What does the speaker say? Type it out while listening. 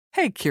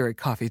Hey, Keurig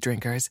coffee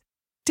drinkers.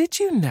 Did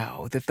you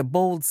know that the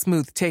bold,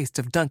 smooth taste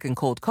of Dunkin'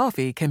 cold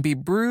coffee can be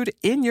brewed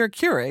in your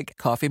Keurig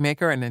coffee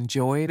maker and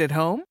enjoyed at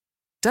home?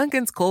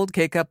 Dunkin's cold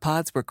K-Cup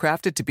pods were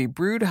crafted to be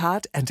brewed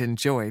hot and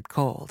enjoyed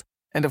cold.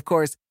 And of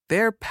course,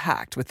 they're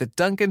packed with the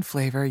Dunkin'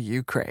 flavor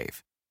you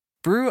crave.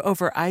 Brew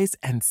over ice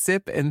and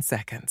sip in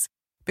seconds.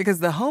 Because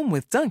the home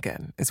with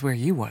Dunkin' is where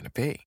you want to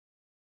be.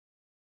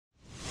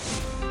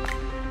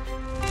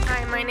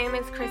 Hi, my name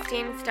is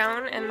Christine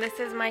Stone, and this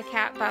is my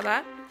cat,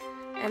 Bubba.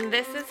 And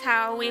this is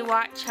how we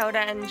watch Hoda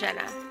and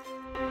Jenna.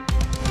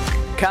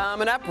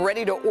 Coming up,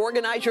 ready to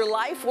organize your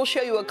life? We'll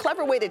show you a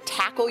clever way to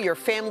tackle your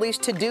family's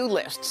to-do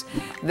lists.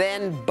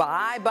 Then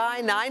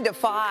bye-bye 9 to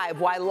 5,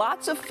 why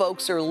lots of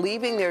folks are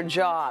leaving their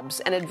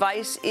jobs, and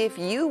advice if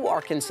you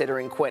are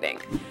considering quitting.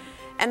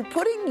 And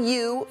putting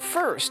you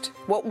first,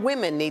 what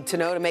women need to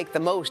know to make the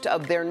most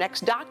of their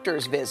next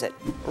doctor's visit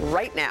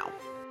right now.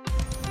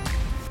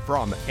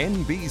 From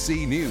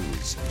NBC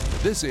News,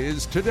 this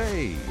is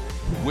Today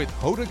with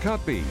Hoda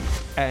Kotb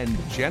and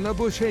Jenna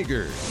Bush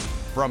Hager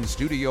from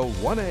Studio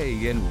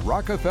 1A in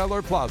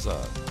Rockefeller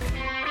Plaza.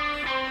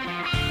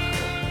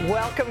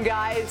 Welcome,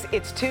 guys.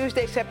 It's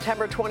Tuesday,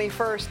 September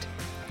 21st,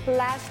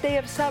 last day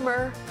of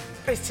summer.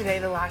 Is today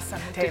the last day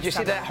of summer? Did you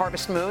see that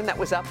harvest moon that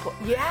was up?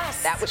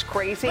 Yes. That was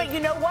crazy. But you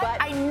know what?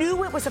 I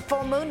knew it was a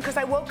full moon because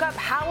I woke up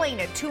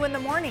howling at 2 in the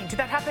morning. Did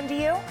that happen to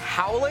you?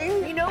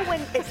 Howling? You know,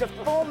 when it's a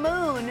full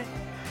moon,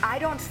 I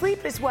don't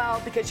sleep as well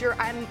because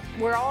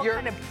we're all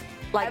kind of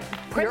like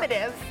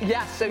primitive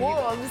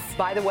wolves.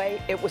 By the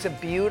way, it was a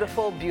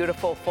beautiful,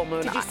 beautiful full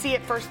moon. Did you see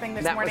it first thing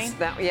this morning?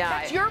 That's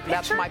your picture?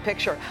 That's my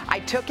picture. I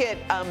took it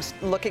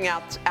looking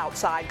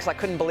outside because I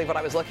couldn't believe what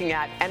I was looking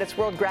at, and it's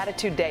World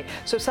Gratitude Day.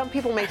 So some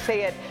people may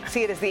see it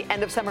as the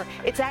end of summer.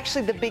 It's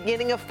actually the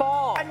beginning of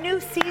fall. A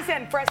new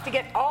season for us to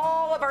get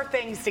all of our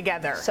things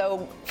together.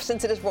 So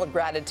since it is World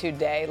Gratitude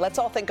Day, let's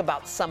all think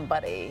about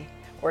somebody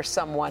or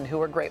someone who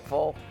we're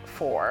grateful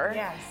for.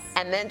 Yes.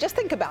 And then just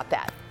think about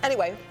that.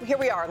 Anyway, here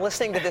we are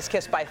listening to This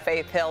Kiss by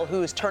Faith Hill,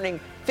 who's turning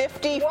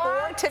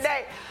 54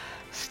 today.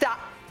 Stop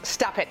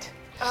it.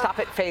 Stop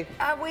it, Faith.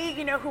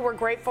 You know who we're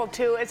grateful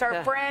to is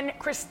our friend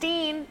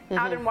Christine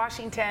out in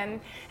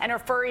Washington and her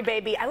furry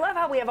baby. I love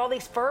how we have all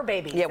these fur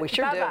babies. Yeah, we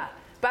sure do.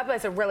 Bubba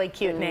is a really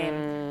cute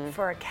name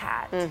for a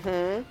cat.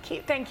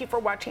 Thank you for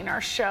watching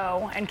our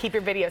show, and keep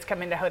your videos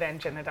coming to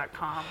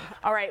HodaandJenna.com.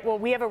 All right, well,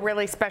 we have a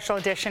really special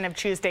edition of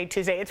Tuesday.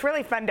 It's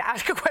really fun to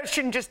ask a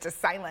question just to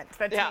silence.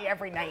 That's me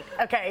every night.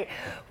 Okay,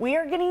 we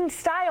are getting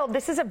styled.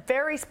 This is a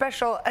very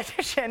special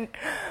edition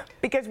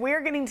because we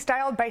are getting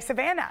styled by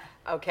Savannah.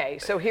 Okay,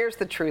 so here's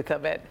the truth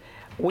of it.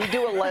 We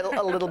do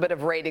a little bit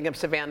of rating of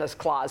Savannah's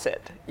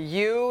closet.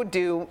 You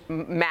do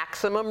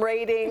maximum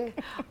rating.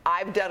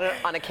 I've done it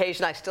on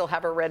occasion. I still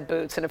have her red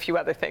boots and a few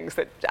other things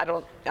that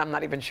I'm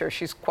not even sure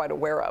she's quite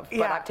aware of,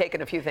 but I've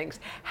taken a few things.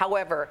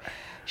 However,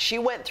 she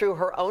went through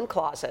her own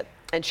closet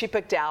and she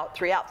picked out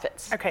 3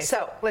 outfits. Okay,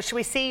 so should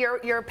we see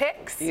your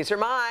picks? These are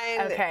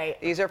mine. Okay.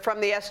 These are from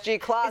the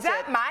SG closet. Is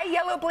that my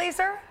yellow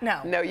blazer?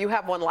 No. No, you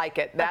have one like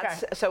it.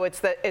 That's so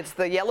it's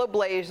the yellow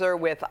blazer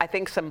with I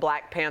think some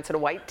black pants and a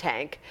white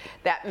tank.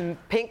 That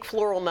pink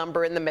floral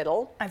number in the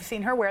middle. I've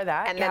seen her wear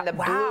that. And then the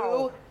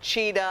blue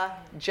cheetah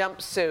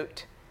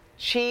jumpsuit.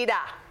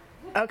 Cheetah.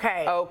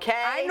 Okay.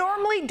 I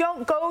normally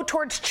don't go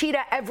towards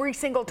cheetah every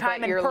single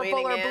time in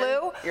purple or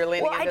blue. You're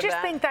leaning into that. I just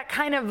think that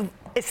kind of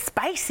is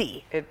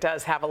spicy. It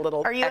does have a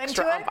little Are you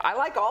extra into it? I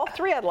like all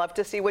 3. I'd love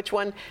to see which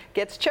one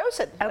gets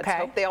chosen. Let's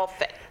hope they all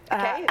fit.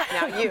 Okay,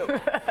 now you.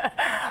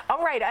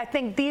 All right, I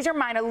think these are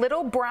mine. A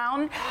little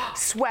brown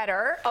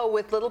sweater. Oh,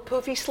 with little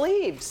poofy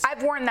sleeves.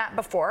 I've worn that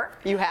before.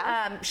 You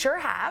have? Sure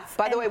have.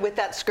 By the way, with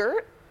that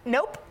skirt?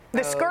 Nope.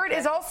 The skirt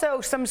is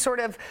also some sort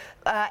of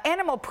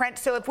animal print,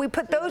 so if we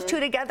put those 2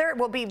 together, it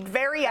will be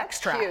very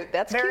extra. Cute.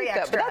 That's very cute,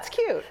 extra. Though. But that's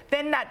cute.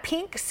 Then that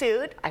pink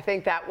suit. I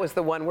think that was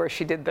the one where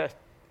she did the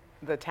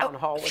town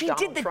hall with Donald Trump.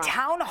 She did the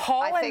town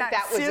hall in that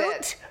suit? I think that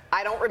was it.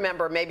 I don't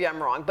remember. Maybe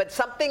I'm wrong. But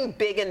something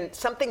big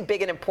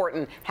and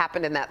important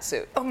happened in that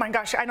suit. Oh, my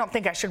gosh. I don't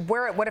think I should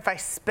wear it. What if I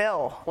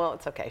spill? Well,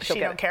 it's okay. She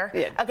don't care?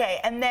 Yeah. Okay.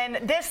 And then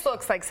this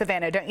looks like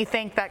Savannah. Don't you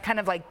think? That kind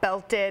of like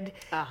belted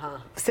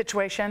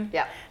situation?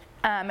 Yeah.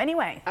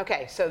 Anyway.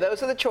 Okay, so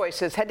those are the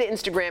choices. Head to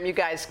Instagram. You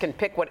guys can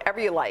pick whatever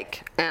you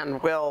like, and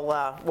we'll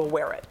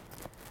wear it.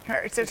 All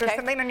right, so is there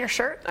something on your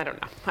shirt? I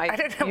don't know. I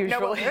don't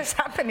know what was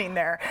happening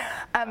there.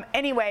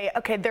 Anyway,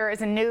 okay, there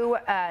is a new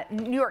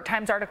New York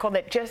Times article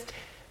that just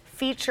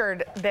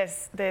featured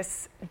this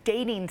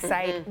dating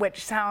site,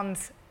 which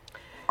sounds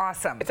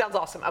awesome. It sounds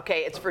awesome.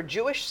 Okay, it's for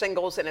Jewish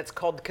singles, and it's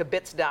called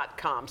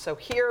Kibitz.com. So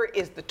here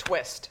is the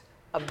twist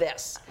of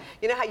this.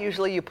 You know how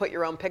usually you put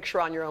your own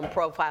picture on your own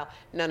profile?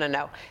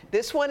 No.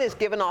 This one is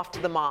given off to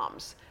the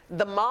moms.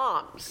 The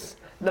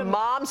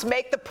moms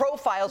make the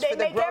profiles for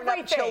the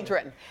grown-up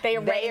children. They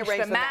arrange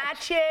the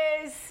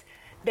matches.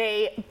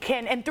 They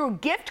can, and through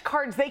gift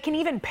cards, they can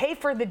even pay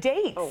for the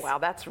dates. Oh, wow,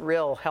 that's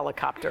real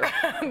helicopter.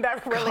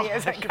 That really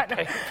is a kind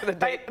of.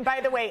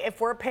 By the way,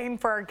 if we're paying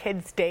for our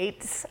kids'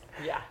 dates.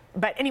 Yeah.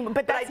 But anyway,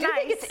 but that's I do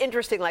think it's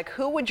interesting. Like,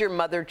 who would your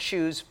mother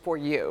choose for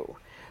you?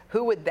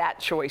 Who would that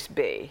choice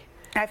be?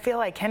 I feel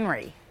like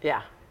Henry.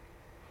 Yeah.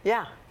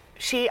 Yeah.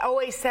 She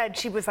always said,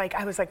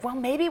 I was like, well,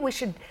 maybe we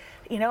should,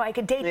 I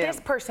could date this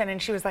person.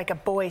 And she was like, a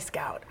Boy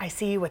Scout. I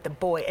see you with a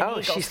boy, an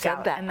Eagle she Scout.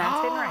 said that. And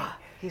that's Henry.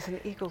 He's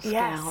an Eagle Scout.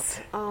 Yes.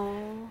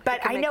 Oh.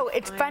 But I know,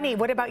 it's funny.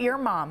 What about your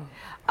mom?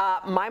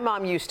 My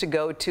mom used to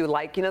go to,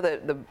 like,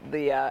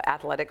 the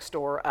athletic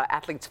store,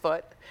 Athlete's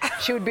Foot.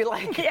 She would be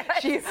like,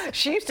 Yes.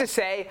 she used to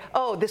say,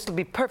 oh, this will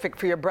be perfect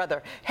for your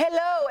brother.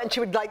 Hello. And she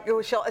would like,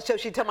 so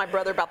she'd tell my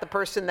brother about the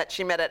person that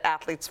she met at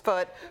Athlete's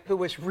Foot who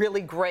was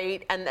really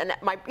great. And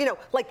my,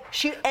 like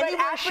she, But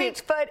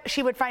Athlete's Foot,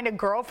 she would find a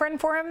girlfriend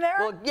for him there?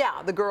 Well,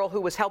 yeah, the girl who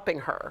was helping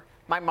her.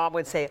 My mom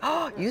would say,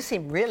 oh, you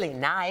seem really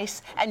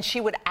nice. And she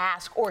would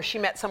ask, or she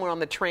met someone on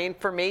the train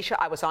for me.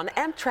 I was on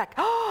Amtrak.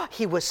 Oh,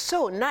 he was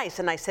so nice.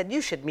 And I said,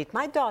 you should meet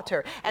my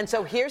daughter. And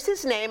so here's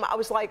his name. I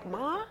was like,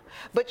 Ma?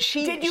 But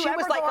Did you ever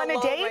was go like on a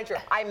Lone date? Ranger.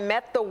 I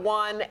met the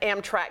one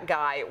Amtrak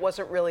guy. It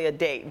wasn't really a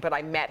date, but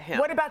I met him.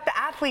 What about the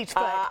Athlete's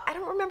Foot? I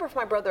don't remember if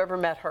my brother ever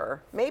met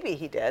her. Maybe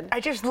he did.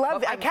 I just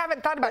love it. I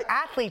haven't thought about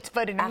Athlete's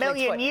Foot in a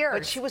million years.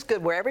 But she was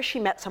good. Wherever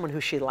she met someone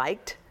who she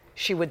liked,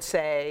 she would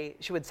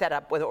set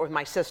up with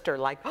my sister,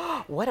 like,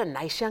 oh, what a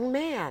nice young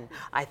man.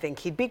 I think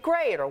he'd be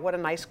great, or what a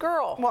nice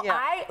girl. Well,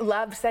 I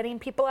love setting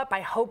people up. I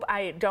hope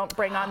I don't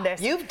bring on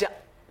this.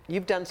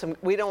 You've done some,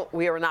 we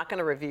are not going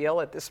to reveal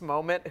at this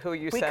moment who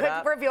you set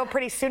up. We could reveal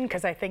pretty soon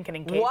because I think an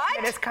engagement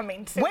is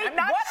coming soon. Wait, I'm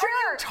not what sure.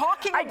 are you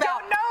talking about? I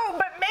don't know,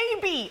 but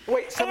maybe.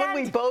 Wait, someone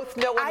we both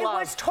know and love. I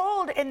was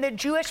told in the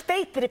Jewish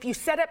faith that if you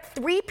set up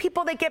 3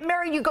 people that get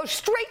married, you go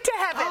straight to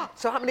heaven.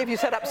 So how many have you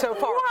set up so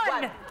far?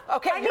 One.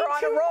 Okay, you're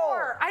on a roll.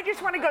 More. I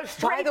just want to go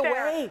straight there. By the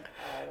way,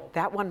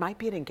 that one might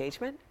be an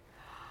engagement.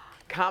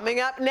 Coming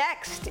up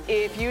next,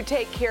 if you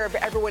take care of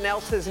everyone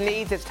else's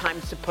needs, it's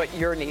time to put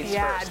your needs first.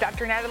 Yeah,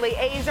 Dr. Natalie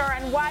Azar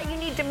on why you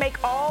need to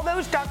make all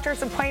those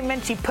doctor's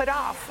appointments you put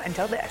off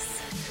until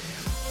this.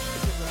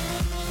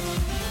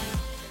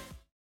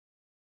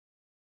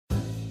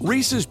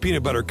 Reese's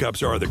peanut butter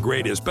cups are the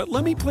greatest, but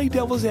let me play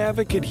devil's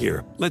advocate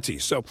here. Let's see.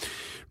 So,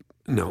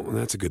 no,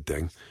 that's a good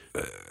thing.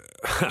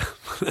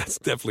 That's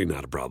definitely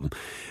not a problem.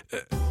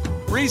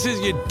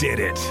 Reese's, you did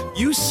it.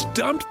 You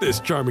stumped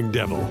this charming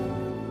devil.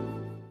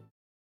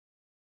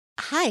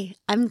 Hi,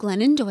 I'm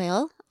Glennon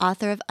Doyle,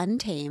 author of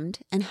Untamed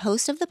and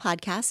host of the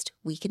podcast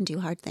We Can Do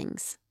Hard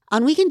Things.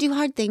 On We Can Do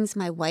Hard Things,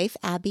 my wife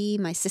Abby,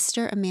 my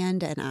sister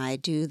Amanda, and I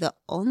do the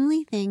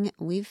only thing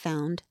we've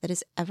found that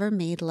has ever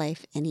made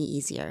life any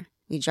easier.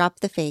 We drop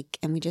the fake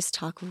and we just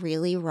talk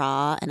really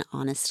raw and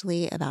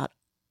honestly about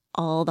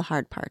all the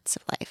hard parts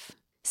of life.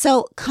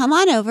 So come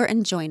on over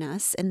and join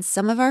us and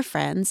some of our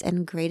friends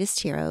and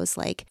greatest heroes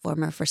like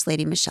former First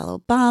Lady Michelle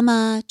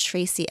Obama,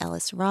 Tracy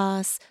Ellis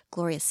Ross,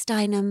 Gloria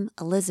Steinem,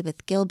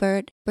 Elizabeth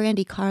Gilbert,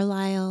 Brandi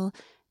Carlile,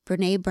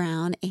 Brene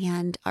Brown,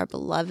 and our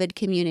beloved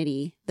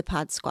community, the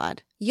Pod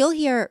Squad. You'll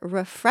hear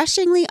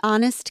refreshingly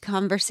honest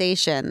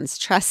conversations,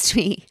 trust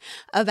me,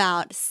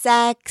 about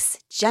sex,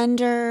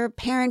 gender,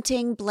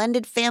 parenting,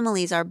 blended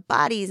families, our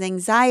bodies,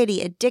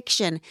 anxiety,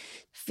 addiction,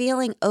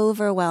 feeling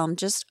overwhelmed,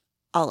 just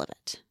all of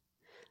it.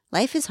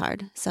 Life is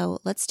hard, so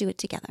let's do it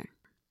together.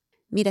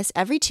 Meet us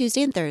every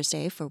Tuesday and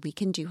Thursday for We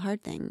Can Do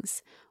Hard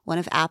Things, one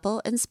of Apple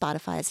and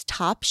Spotify's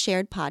top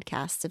shared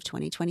podcasts of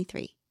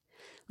 2023.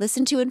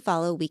 Listen to and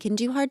follow We Can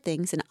Do Hard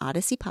Things, an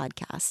Odyssey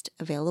podcast,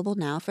 available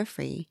now for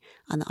free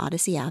on the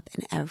Odyssey app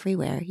and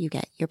everywhere you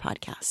get your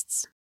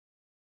podcasts.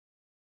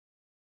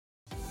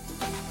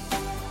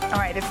 All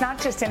right, it's not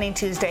just any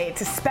Tuesday.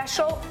 It's a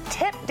special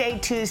Tip Day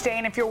Tuesday,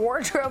 and if your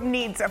wardrobe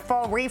needs a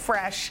full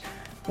refresh,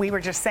 we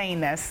were just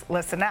saying this.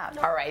 Listen up.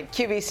 All right,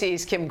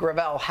 QVC's Kim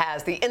Gravel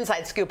has the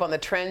inside scoop on the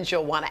trends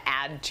you'll want to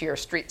add to your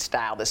street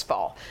style this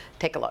fall.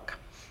 Take a look.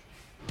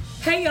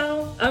 Hey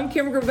y'all, I'm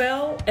Kim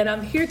Gravel, and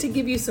I'm here to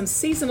give you some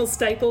seasonal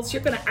staples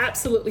you're going to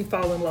absolutely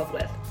fall in love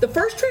with. The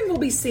first trend we'll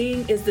be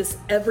seeing is this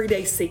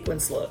everyday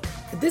sequins look.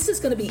 This is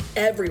going to be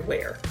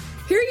everywhere.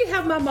 Here you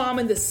have my mom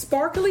in this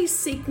sparkly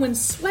sequin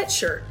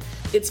sweatshirt.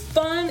 It's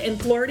fun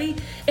and flirty,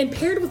 and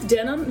paired with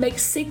denim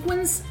makes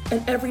sequins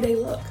an everyday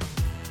look.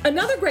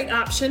 Another great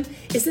option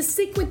is this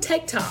sequin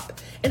tank top,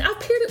 and I've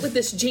paired it with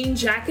this jean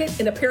jacket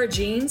and a pair of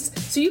jeans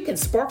so you can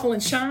sparkle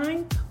and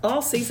shine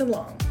all season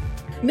long.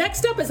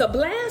 Next up is a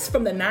blast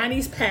from the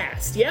 90s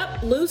past.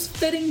 Yep,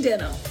 loose-fitting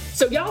denim.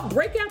 So y'all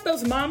break out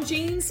those mom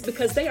jeans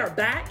because they are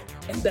back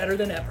and better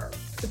than ever.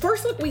 The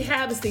first look we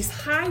have is these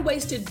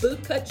high-waisted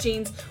boot-cut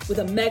jeans with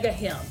a mega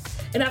hem,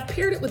 and I've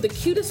paired it with the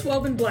cutest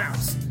woven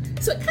blouse.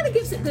 So it kind of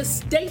gives it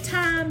this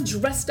daytime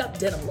dressed-up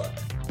denim look.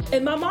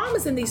 And my mom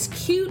is in these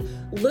cute,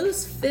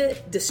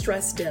 loose-fit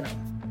distressed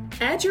denim.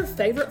 Add your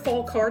favorite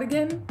fall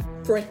cardigan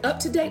for an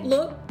up-to-date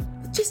look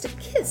with just a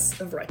kiss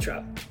of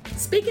retro.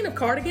 Speaking of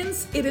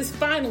cardigans, it is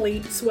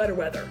finally sweater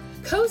weather.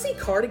 Cozy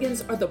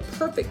cardigans are the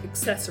perfect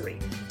accessory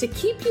to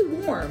keep you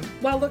warm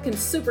while looking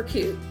super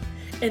cute.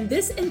 And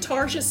this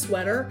Intarsia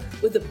sweater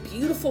with the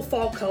beautiful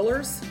fall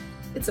colors,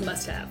 it's a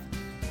must-have.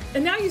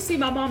 And now you see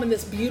my mom in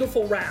this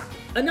beautiful wrap,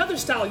 another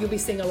style you'll be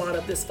seeing a lot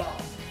of this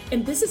fall.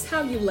 And this is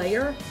how you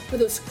layer for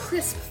those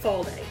crisp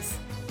fall days.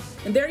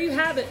 And there you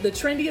have it, the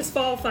trendiest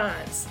fall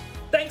finds.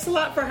 Thanks a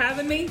lot for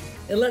having me,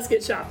 and let's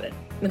get shopping.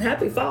 And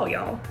happy fall,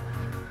 y'all.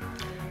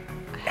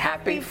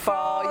 Happy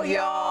fall,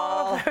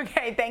 y'all.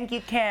 Okay, thank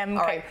you, Kim.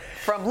 All right,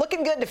 from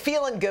looking good to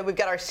feeling good, we've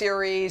got our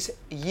series,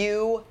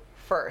 You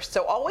First.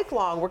 So all week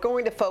long, we're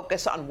going to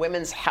focus on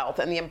women's health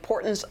and the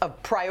importance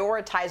of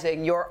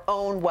prioritizing your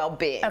own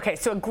well-being. Okay,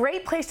 so a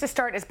great place to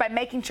start is by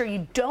making sure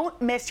you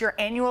don't miss your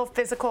annual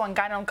physical and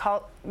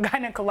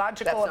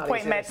gynecological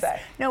appointments.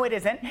 No, it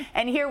isn't.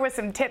 And here were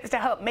some tips to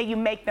help you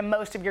make the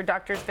most of your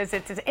doctor's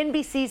visits. Is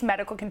NBC's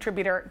medical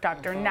contributor,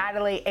 Dr.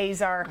 Natalie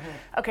Azar.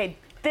 Okay,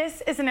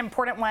 this is an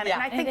important one,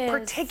 and I think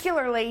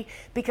particularly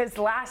because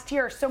last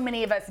year so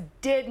many of us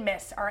did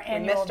miss our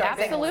annual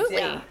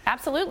visits.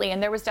 Absolutely,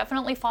 and there was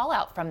definitely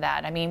fallout from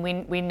that. I mean,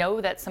 we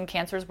know that some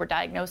cancers were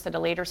diagnosed at a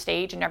later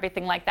stage and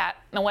everything like that.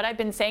 And what I've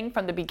been saying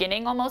from the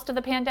beginning almost of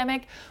the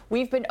pandemic,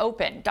 we've been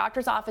open.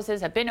 Doctors' offices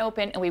have been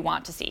open, and we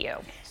want to see you.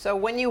 So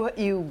when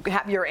you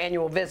have your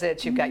annual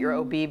visits, you've got your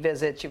OB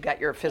visits, you've got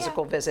your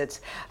physical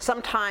visits,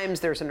 sometimes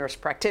there's a nurse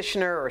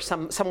practitioner or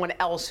someone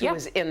else who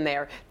is in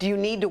there. Do you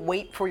need to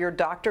wait for your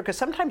doctor? Because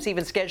sometimes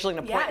even scheduling an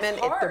appointment,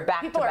 if they're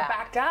back people to back. are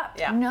backed up.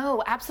 Yeah.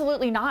 No,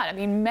 absolutely not. I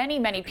mean,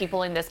 many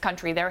people in this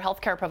country, their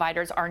healthcare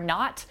providers are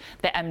not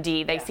the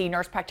MD. They see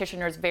nurse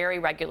practitioners very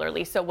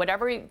regularly. So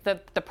whatever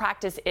the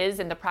practice is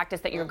and the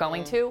practice that you're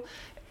going to,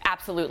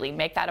 absolutely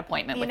make that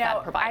appointment with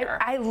that provider.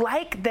 I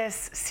like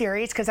this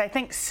series because I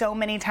think so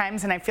many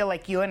times, and I feel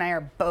like you and I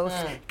are both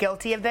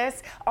guilty of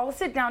this, I'll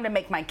sit down to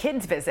make my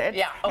kids visit,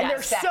 and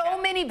there's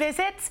so many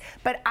visits,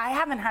 but I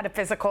haven't had a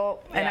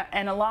physical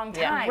in a long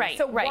time.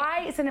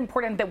 Why is it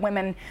important that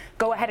women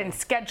go ahead and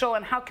schedule,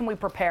 and how can we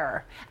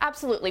prepare?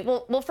 Absolutely.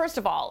 Well, first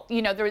of all,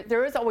 you know,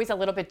 there is always a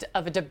little bit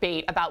of a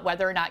debate about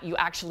whether or not you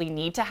actually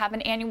need to have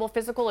an annual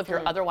physical if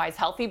you're otherwise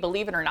healthy.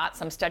 Believe it or not,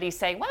 some studies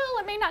say, well,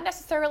 it may not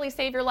necessarily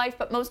save your life,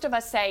 but most of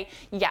us say,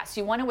 yes,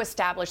 you want to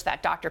establish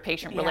that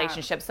doctor-patient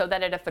relationship so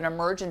that if an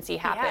emergency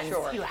happens,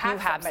 you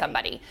have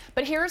somebody.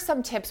 But here are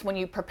some tips when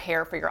you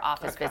prepare for your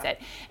office visit.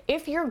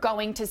 If you're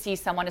going to see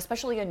someone,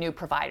 especially a new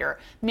provider,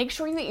 make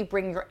sure that you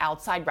bring your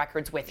outside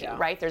records with you,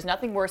 right? There's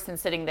nothing worse than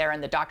sitting there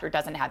and the doctor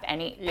doesn't have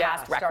any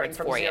past records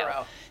for you.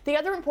 The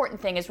other important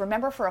thing is,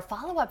 remember, for a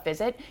follow-up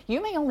visit, you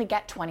may only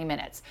get 20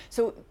 minutes.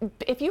 So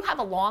if you have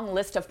a long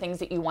list of things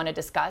that you want to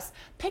discuss,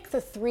 pick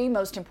the 3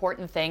 most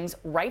important things,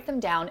 write them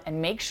down,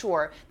 and make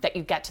sure that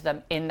you get to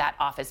them in that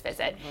office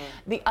visit.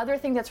 The other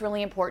thing that's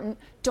really important,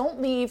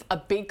 don't leave a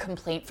big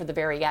complaint for the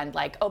very end,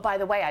 like, oh, by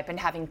the way, I've been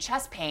having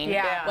chest pain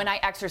when I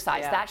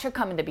exercise. That should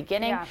come in the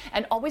beginning.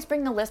 And always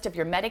bring the list of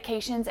your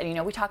medications. And, you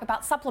know, we talk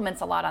about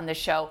supplements a lot on this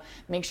show.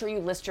 Make sure you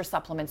list your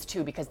supplements,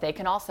 too, because they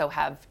can also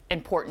have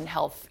important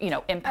health, you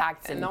know,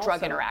 impacts and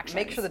drug interactions.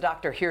 Make sure the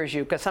doctor hears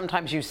you, because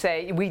sometimes you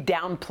say, we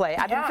downplay.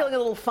 I've been feeling a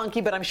little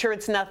funky, but I'm sure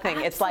it's nothing.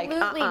 It's like,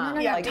 No,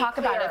 like, talk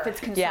about it. If it's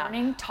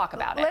concerning, talk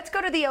about it. Let's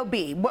go to the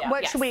OB.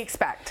 What should we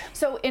expect?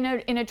 So in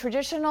a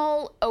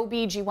traditional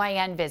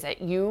OB/GYN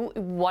visit, you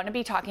want to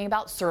be talking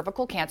about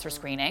cervical cancer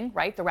screening,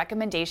 right? The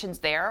recommendations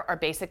there are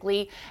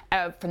basically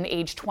from the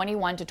age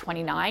 21 to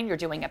 29, you're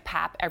doing a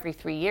PAP every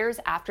 3 years.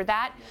 After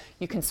that,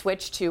 you can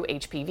switch to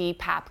HPV,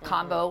 PAP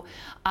combo,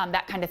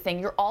 that kind of thing.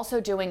 You're also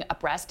doing a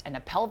breast and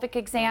a pelvic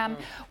exam.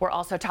 We're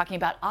also talking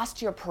about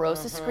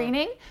osteoporosis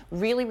screening,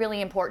 really,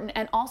 really important,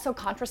 and also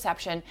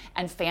contraception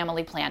and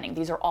family planning.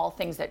 These are all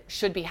things that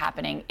should be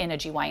happening in a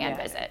GYN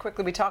visit.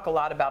 Quickly, we talk a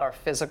lot about our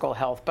physical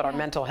health, but our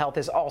mental health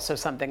is also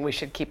something we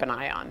should keep an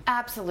eye on.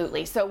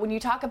 Absolutely. So when you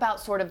talk about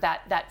sort of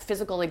that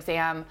physical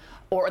exam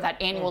or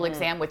that annual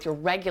exam with your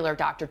regular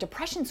doctor,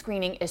 depression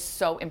screening is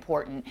so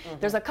important.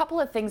 There's a couple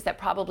of things that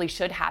probably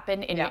should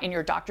happen in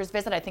your doctor's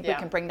visit. I think we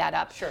can bring that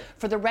up.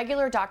 For the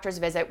regular doctor's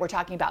visit, we're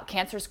talking about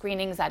cancer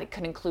screenings that it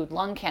could include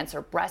lung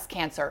cancer, breast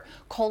cancer,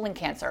 colon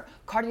cancer,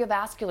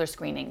 cardiovascular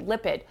screening,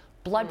 lipid,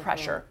 blood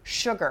pressure,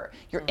 sugar,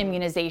 your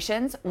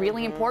immunizations,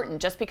 really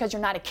important. Just because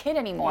you're not a kid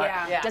anymore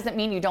doesn't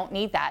mean you don't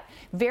need that.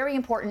 Very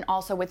important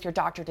also with your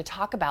doctor to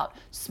talk about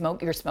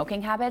your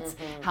smoking habits,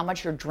 how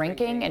much you're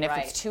drinking, and if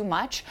it's too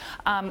much.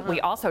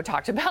 We also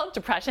talked about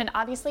depression,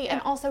 obviously,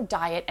 and also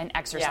diet and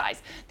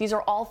exercise. These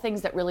are all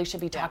things that really should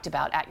be talked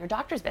about at your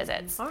doctor's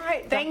visits. All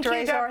right, Thank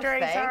you, Dr.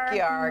 Azar.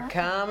 Thank you.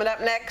 Coming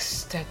up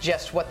next,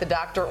 just what the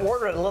doctor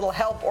ordered, a little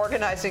help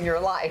organizing your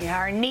life.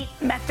 Our Neat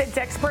Methods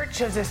expert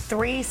shows us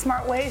 3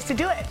 smart ways to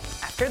do it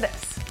after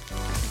this.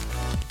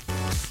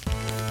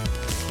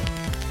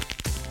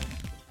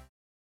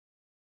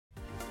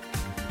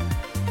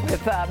 With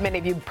With many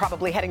of you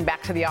probably heading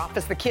back to the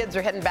office, the kids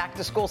are heading back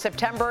to school.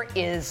 September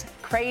is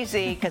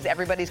crazy because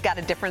everybody's got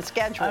a different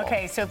schedule.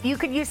 Okay, so if you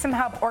could use some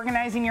help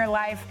organizing your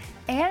life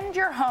and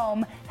your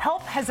home,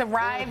 help has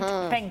arrived.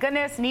 Thank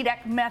goodness. Neat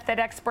Method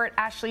expert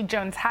Ashley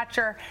Jones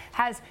Hatcher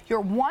has your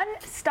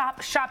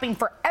one-stop shopping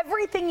for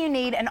everything you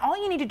need, and all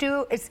you need to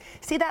do is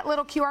see that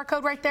little QR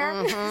code right there?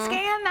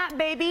 Scan that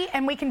baby,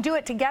 and we can do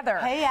it together.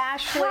 Hey,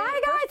 Ashley.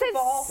 Hi, guys.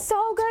 It's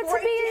so good to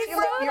be in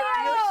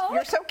studio.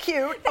 You're so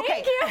cute.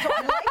 Thank you.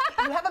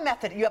 So you have a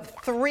method. You have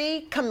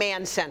 3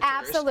 command centers.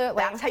 Absolutely.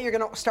 That's how you're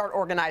going to start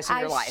organizing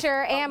your life. I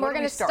sure am. We're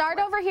going to start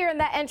over here in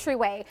the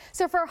entryway.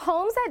 So for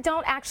homes that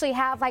don't actually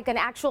have like an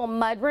actual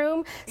mud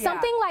room,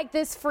 something like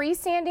this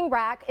freestanding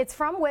rack, it's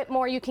from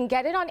Whitmore. You can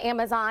get it on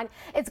Amazon.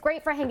 It's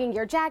great for hanging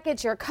your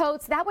jackets, your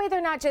coats. That way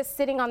they're not just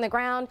sitting on the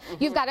ground.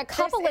 You've got a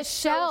couple of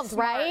shelves,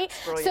 right?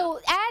 So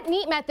at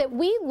Neat Method,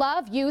 we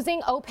love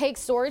using opaque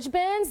storage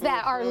bins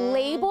that are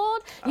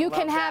labeled. You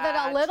can have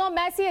it a little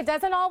messy. It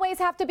doesn't always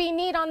have to be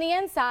neat on the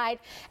inside,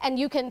 and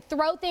you can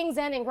throw things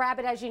in and grab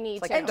it as you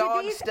need to. Like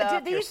dog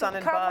stuff, do these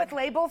come with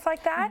labels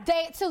like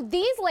that? So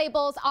these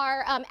labels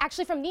are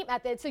actually from Neat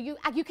Method. So you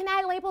can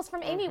add labels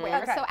from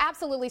anywhere. So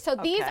absolutely. So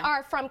these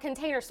are from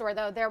Container Store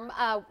though. They're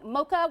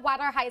mocha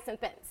water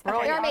hyacinth bins.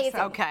 They're amazing.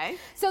 Okay.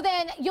 So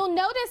then you'll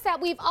notice that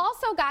we've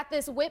also got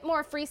this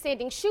Whitmore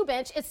freestanding shoe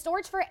bench. It's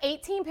storage for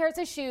 18 pairs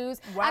of shoes.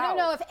 Wow. I don't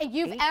know if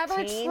you've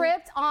ever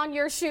tripped on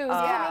your shoes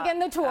coming in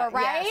the tour,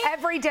 right? Yes.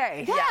 Every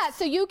day. Yeah,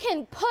 so you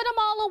can put them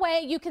all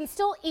away. You can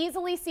still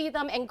easily see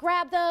them and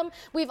grab them.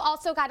 We've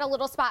also got a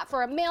little spot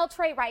for a mail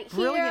tray right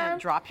here.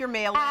 Brilliant. Drop your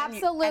mail in.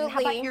 Absolutely. And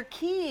how about your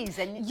keys?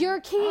 Your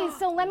keys.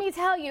 So let me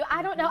tell you,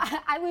 I don't know.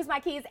 I lose my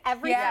keys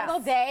every single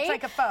day. It's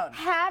like a phone.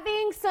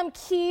 Having some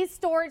key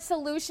storage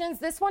solutions.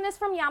 This one is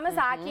from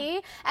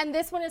Yamazaki, and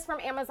this one is from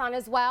Amazon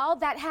as well,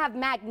 that have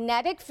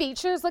magnetic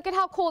features. Look at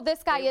how cool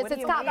this guy is.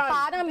 It's got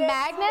bottom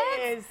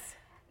magnets.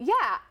 Yeah,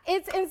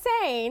 it's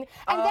insane.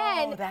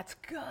 And that's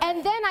good.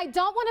 And then I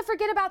don't want to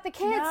forget about the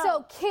kids.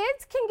 So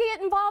kids can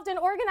get involved in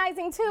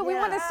organizing too. We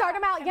want to start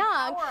them out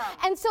young.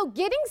 And so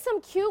getting some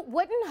cute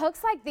wooden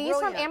hooks like these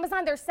from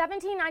Amazon, they're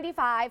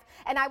 $17.95.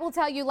 And I will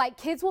tell you, like,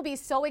 kids will be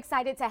so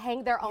excited to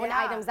hang their own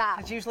items up.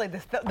 Because usually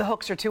the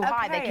hooks are too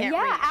high. They can't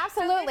reach. Yeah,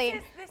 absolutely. So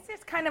this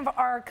is kind of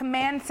our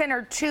command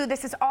center too.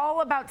 This is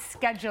all about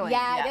scheduling.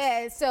 Yeah,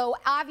 it is. So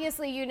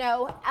obviously, you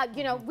know,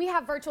 we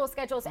have virtual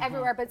schedules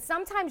everywhere, but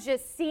sometimes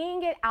just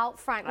seeing it out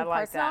front and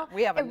personal,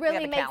 it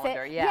really makes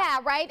calendar,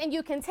 it. Right. And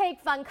you can take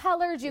fun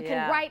colors. You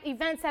can write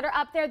events that are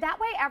up there. That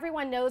way,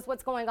 everyone knows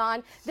what's going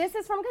on. This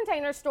is from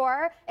Container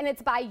Store, and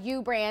it's by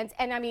U Brand.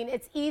 And I mean,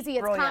 it's easy.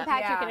 It's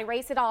compact. You can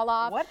erase it all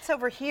off. What's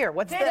over here?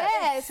 What's this?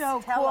 This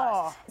so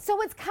cool.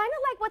 So it's kind of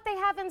like what they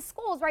have in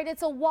schools, right?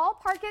 It's a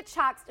wall parquet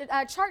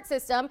chart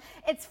system.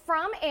 It's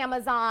from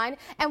Amazon.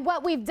 And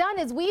what we've done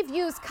is we've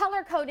used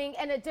color coding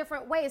in a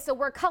different way. So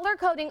we're color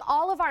coding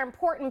all of our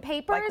important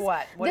papers.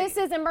 Like what? This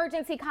is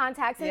emergency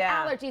contacts and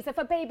allergies if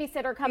a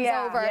babysitter comes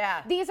over.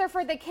 These are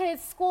for the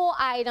kids' school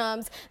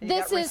items.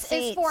 This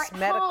is for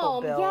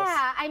home. Bills.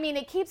 Yeah, I mean,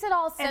 it keeps it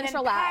all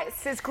centralized. And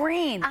then is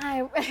green.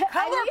 Color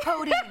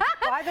coding.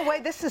 By the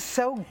way, this is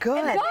so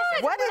good.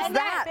 What is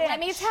that? Let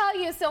me tell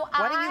you. So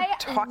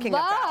I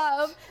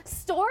love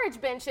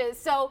storage benches.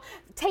 So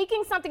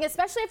taking something,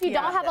 especially if you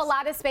don't have a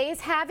lot of space,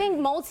 having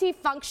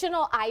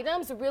multifunctional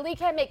items really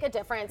can make a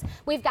difference.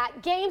 We've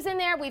got games in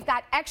there. We've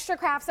got extra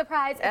craft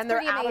supplies. And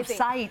they're out of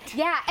sight.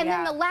 Yeah, and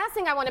then the last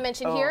thing I want to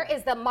mention here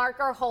is the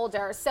marker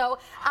holder. So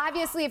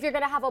obviously, if you're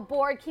going to have a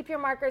board, keep your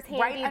markers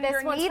handy.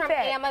 This one's from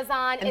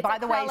Amazon. And by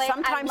the way,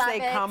 sometimes they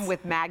come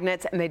with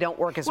magnets and they don't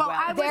work as well.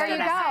 There you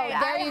go.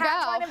 There you go. I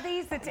have one of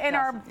these that's in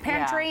our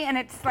pantry, and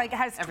it's like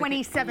has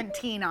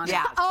 2017 on it.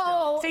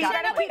 Oh, so we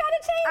got to change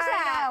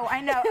that.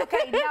 I know.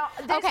 Okay, now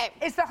this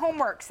is the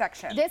homework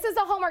section. This is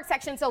the homework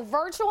section. So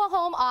virtual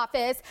home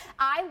office.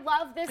 I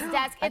love this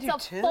desk. It's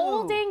a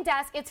folding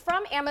desk. It's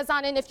from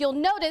Amazon, and if you'll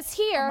notice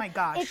here,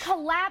 it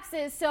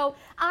collapses. So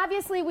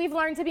obviously, we've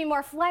learned to be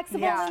more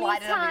flexible in these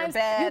times.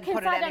 You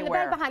can slide it on the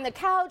bed, behind the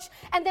couch,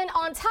 and then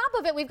on top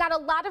of it, we've got a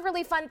lot of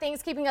really fun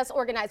things keeping us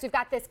organized. We've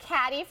got this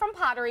caddy from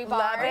Pottery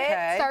Barn,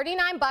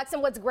 $39,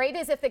 and what's great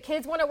is if the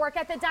kids want to work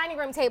at the dining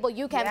room table,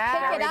 you can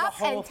pick it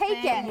up and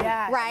take it.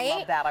 Right? I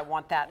love that. I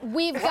want that.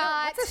 We've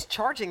got this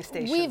charging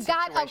station. We've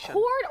got a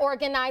cord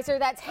organizer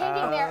that's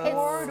hanging there.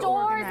 It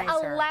stores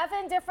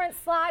 11 different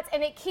slots,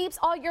 and it keeps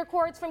all your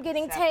cords from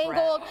getting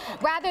tangled.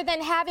 Rather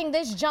than having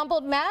this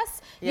jumbled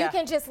mess, you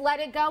can just let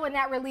it go, and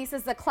that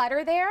releases the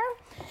clutter there.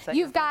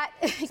 You've got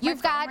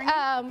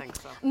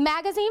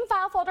magazine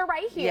file folder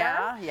right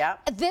here.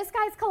 This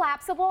guy's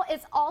collapsible.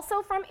 It's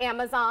also from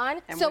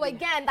Amazon. So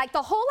again, like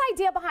the whole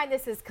idea behind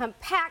this is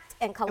compact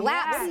and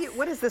collapse.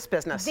 What is this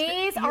business?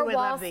 These are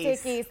wall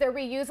stickies. They're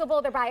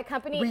reusable. They're by a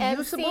company,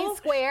 MC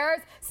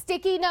Squares.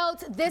 Sticky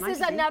notes. This This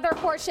is another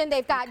portion.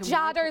 They've got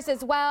jotters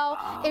as well.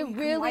 It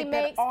really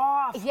makes.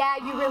 Yeah,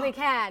 you really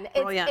can.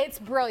 It's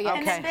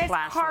brilliant. Okay. And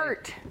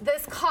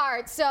this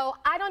cart. So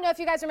I don't know if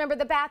you guys remember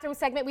the bathroom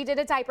segment. We did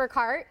a diaper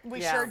cart.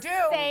 We sure do.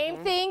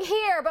 Same thing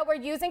here, but we're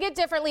using it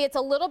differently. It's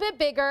a little bit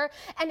bigger,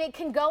 and it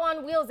can go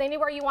on wheels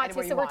anywhere you want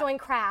to. So we're doing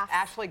crafts.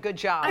 Ashley, good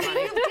job. You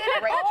did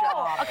it. Great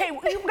job. Okay,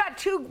 you've got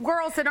two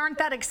girls that aren't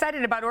that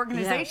excited about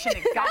organization.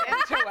 Got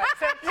into it.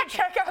 So to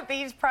check out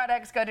these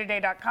products, go to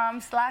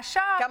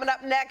today.com/shop. Coming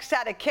up next,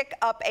 how to kick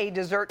up a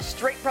dessert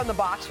straight from the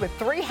box with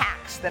 3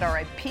 hacks that are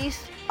a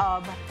piece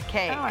of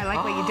cake. Oh, I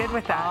like what you did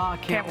with that. Oh,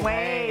 can't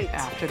wait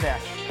after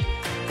this.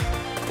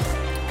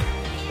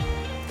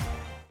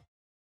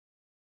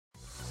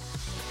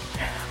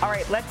 All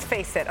right, let's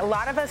face it. A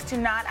lot of us do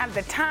not have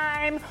the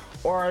time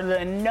or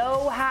the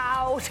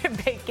know-how to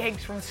bake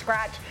cakes from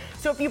scratch.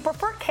 So if you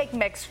prefer cake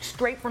mix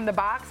straight from the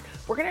box,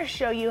 we're going to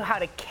show you how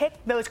to kick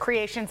those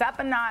creations up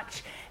a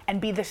notch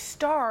and be the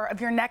star of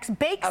your next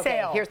bake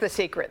sale. Here's the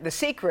secret. The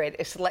secret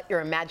is to let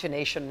your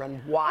imagination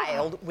run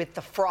wild with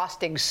the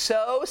frosting.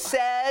 So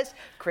says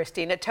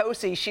Christina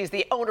Tosi. She's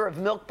the owner of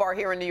Milk Bar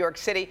here in New York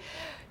City.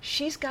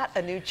 She's got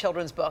a new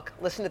children's book.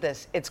 Listen to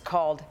this. It's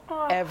called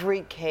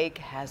Every Cake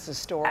Has a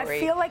Story. I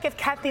feel like if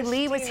Kathy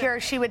Lee was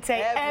here, she would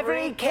say,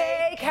 every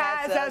cake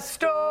has a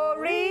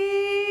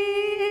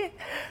story.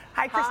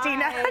 Hi,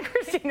 Christina. Hi.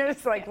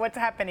 Christina's like, what's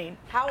happening?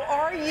 How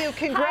are you?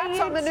 Congrats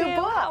on the new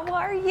book. How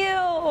are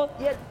you?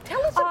 Yeah,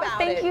 tell us about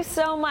it. Thank you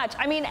so much.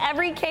 I mean,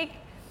 every cake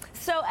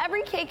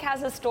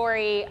has a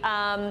story.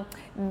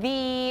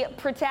 The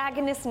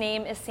protagonist's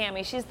name is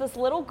Sammy. She's this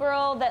little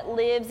girl that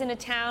lives in a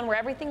town where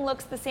everything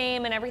looks the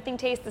same and everything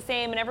tastes the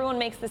same and everyone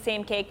makes the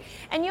same cake.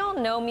 And y'all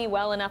know me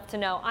well enough to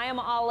know I am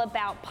all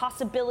about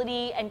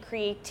possibility and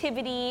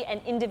creativity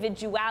and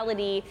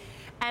individuality.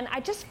 And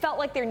I just felt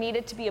like there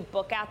needed to be a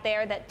book out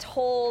there that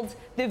told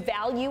the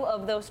value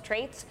of those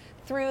traits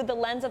through the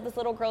lens of this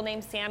little girl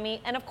named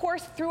Sammy, and of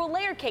course through a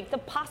layer cake, the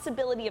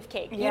possibility of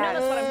cake. You know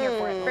that's what I'm here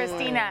for.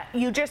 Christina,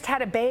 you just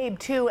had a babe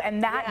too,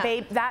 and that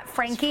babe, that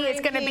Frankie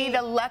is going to be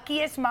the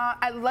luckiest girl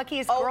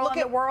in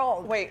the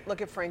world. Wait,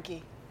 look at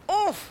Frankie.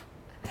 Oof.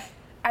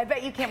 I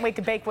bet you can't wait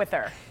to bake with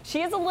her.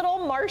 She is a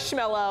little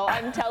marshmallow,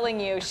 I'm telling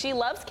you. She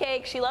loves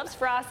cake, she loves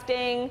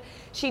frosting.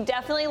 She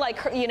definitely, like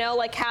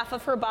half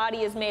of her body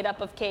is made up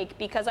of cake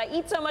because I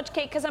eat so much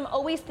cake because I'm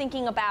always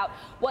thinking about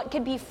what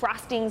could be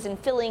frostings and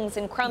fillings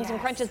and crumbs and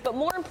crunches, but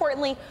more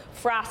importantly,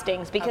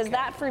 frostings, because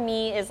that for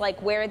me is like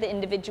where the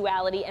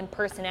individuality and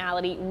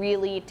personality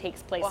really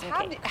takes place in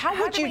cake. How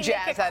would you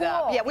jazz that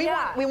up? Yeah,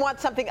 we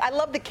want something. I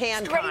love the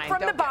canned kind. Straight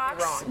from the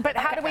box, but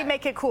how do we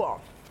make it cool?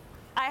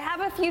 I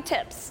have a few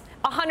tips.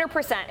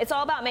 100%. It's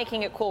all about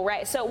making it cool,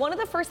 right? So one of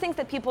the first things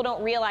that people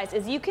don't realize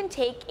is you can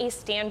take a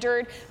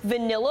standard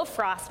vanilla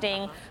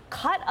frosting,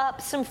 cut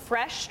up some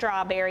fresh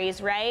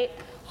strawberries, right?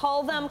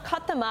 Hull them,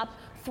 cut them up,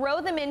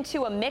 throw them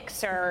into a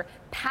mixer,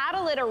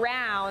 paddle it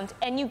around,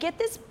 and you get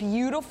this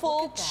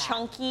beautiful,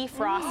 chunky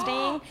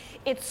frosting.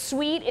 It's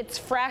sweet, it's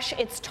fresh,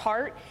 it's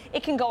tart.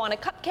 It can go on a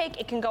cupcake,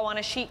 it can go on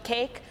a sheet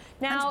cake.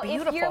 Now,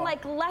 if you're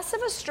like less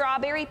of a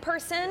strawberry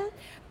person,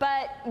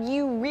 but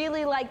you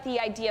really like the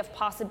idea of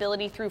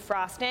possibility through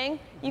frosting,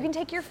 you can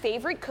take your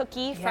favorite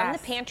cookie from the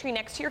pantry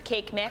next to your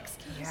cake mix,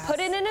 put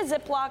it in a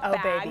Ziploc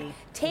bag,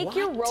 take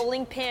your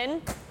rolling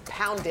pin,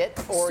 pound it,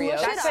 Oreo.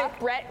 Smush it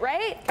up,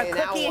 right? Okay, a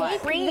cookie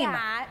and cream.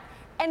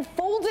 And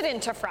fold it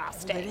into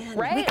frosting,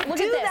 right? Look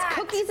at this,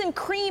 cookies and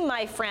cream,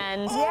 my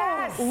friends.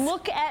 Yes.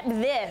 Look at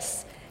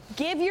this.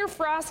 Give your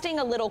frosting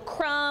a little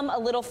crumb, a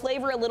little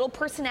flavor, a little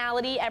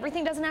personality.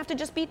 Everything doesn't have to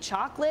just be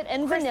chocolate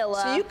and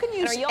vanilla. So you can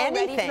use anything. Are y'all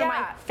ready for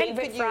my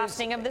favorite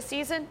frosting of the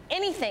season?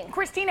 Anything.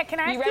 Christina, can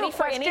I ask you ready a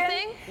for question?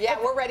 anything? Yeah,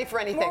 we're ready for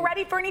anything. We're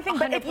ready for anything,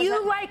 but if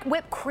you like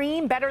whipped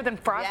cream better than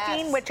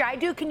frosting, which I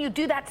do, can you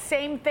do that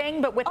same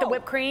thing but with the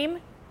whipped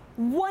cream?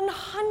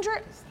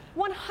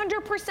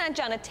 100%,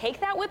 Jenna. Take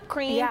that whipped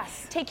cream,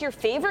 take your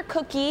favorite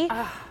cookie,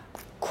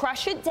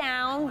 crush it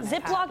down,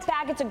 Ziploc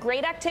bag. It's a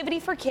great activity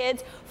for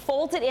kids.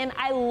 Fold it in.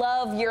 I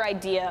love your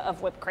idea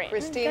of whipped cream.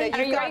 Christina,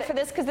 are you ready for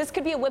this? Because this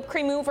could be a whipped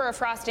cream move or a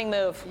frosting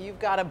move. You've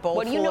got a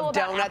bowl full of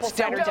donuts.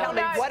 Don't tell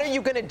me. What are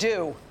you going to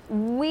do?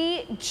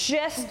 We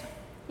just...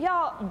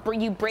 Y'all,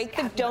 you break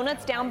the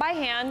donuts down by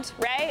hand,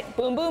 right?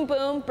 Boom, boom,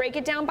 boom. Break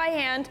it down by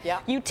hand.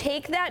 You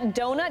take that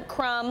donut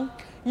crumb,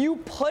 you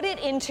put it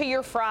into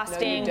your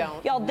frosting. No, you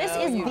don't. Y'all, this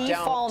is the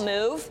fall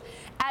move.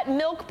 At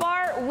Milk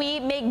Bar, we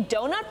make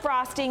donut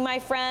frosting, my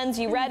friends.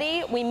 You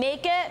ready? We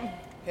make it.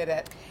 Hit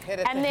it.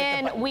 And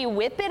then we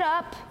whip it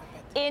up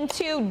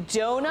into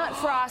donut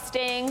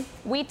frosting.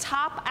 We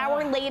top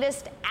our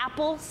latest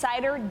apple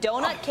cider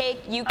donut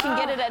cake. You can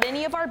get it at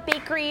any of our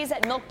bakeries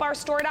at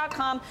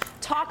milkbarstore.com.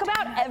 Talk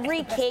about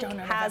every cake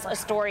has a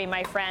story,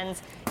 my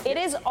friends. It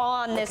is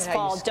on this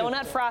fall.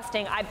 Donut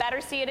frosting. I better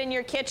see it in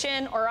your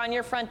kitchen or on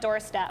your front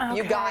doorstep.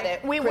 You got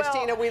it.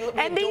 Christina, we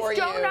and adore these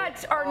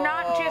donuts are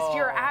not just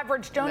your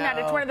average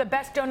donut. It's one of the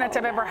best donuts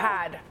I've ever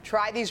had.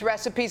 Try these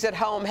recipes at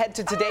home. Head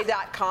to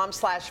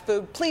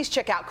today.com/food. Please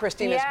check out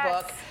Christina's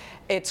book.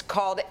 It's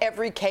called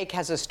Every Cake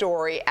Has a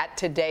Story at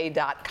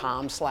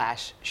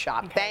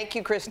today.com/shop. Thank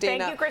you, Christina.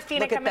 Thank you,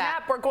 Christina. Look at Coming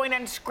that. up, we're going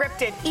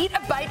unscripted. Eat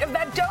a bite of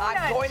that donut.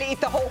 I'm going to eat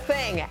the whole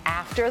thing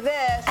after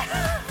this.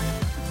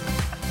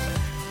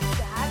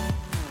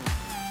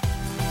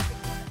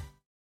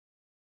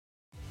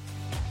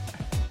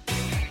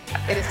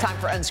 It is time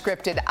for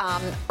Unscripted.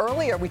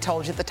 Earlier, we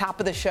told you at the top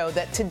of the show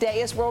that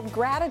today is World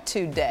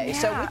Gratitude Day.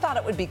 So we thought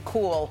it would be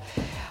cool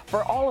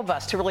for all of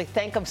us to really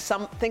think of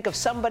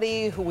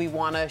somebody who we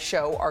want to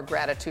show our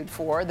gratitude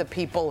for, the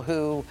people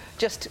who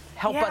just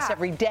help us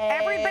every day.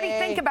 Everybody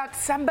think about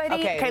somebody.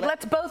 Okay,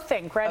 let's both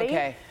think. Ready?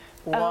 Okay.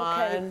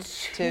 One,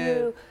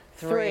 two,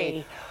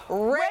 three.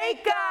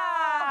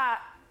 Reka!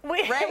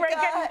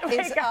 Reka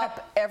is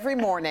up every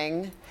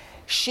morning.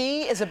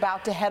 She is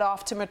about to head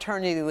off to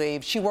maternity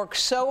leave. She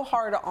works so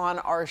hard on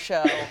our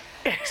show.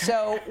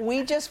 So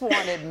we just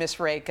wanted Miss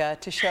Reka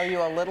to show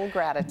you a little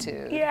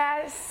gratitude.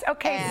 Yes.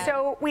 Okay, and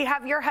so we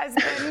have your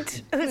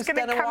husband who's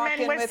going to come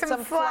in with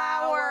some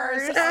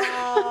flowers.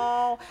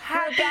 Oh,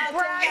 happy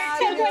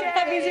gratitude day.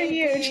 Puppies are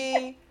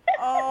huge.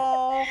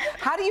 Oh,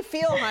 how do you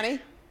feel, honey?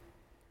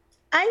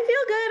 I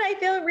feel good. I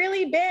feel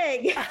really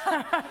big.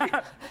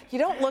 You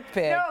don't look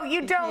big. No,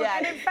 you don't. Yeah.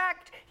 And in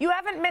fact, you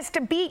haven't missed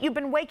a beat. You've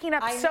been waking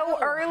up so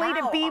early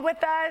to be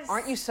with us.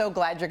 Aren't you so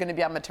glad you're going to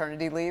be on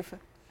maternity leave?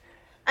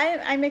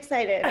 I'm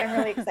excited. I'm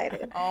really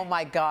excited. Oh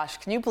my gosh.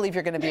 Can you believe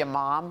you're going to be a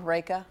mom,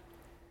 Reka?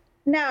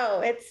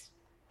 No, it's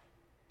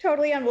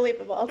totally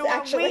unbelievable.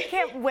 Actually, we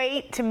can't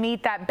wait to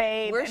meet that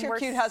babe. Where's your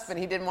cute husband?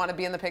 He didn't want to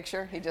be in the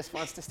picture. He just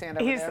wants to stand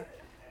over there.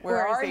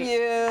 Where are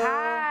you?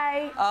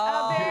 Hi.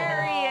 Oh,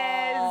 there he is.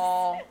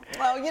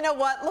 Well, you know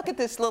what? Look at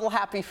this little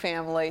happy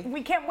family.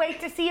 We can't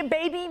wait to see a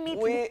baby.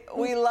 We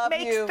love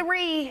you. Makes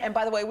 3. And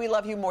by the way, we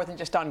love you more than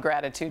just on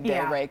Gratitude Day,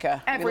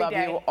 Reka. Every we love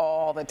day. you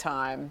all the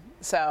time.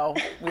 So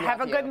we have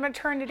love a good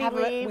maternity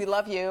leave. We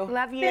love you.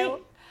 Love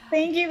you.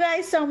 Thank you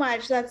guys so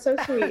much. That's so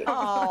sweet.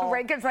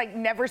 Reka's like,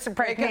 never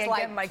surprise me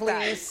again like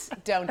that. Please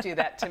don't do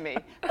that to me.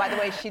 By the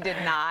way,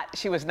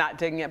 she was not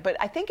digging it. But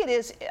I think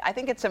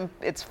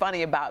it's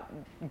funny about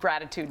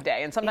Gratitude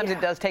Day. And sometimes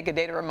it does take a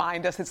day to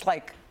remind us. It's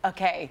like,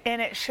 okay.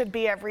 And it should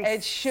be every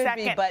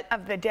second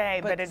of the day,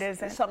 but it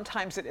isn't.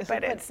 Sometimes it isn't.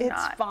 But it's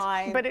not.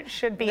 Fine. But it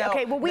should be.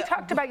 Okay, well, we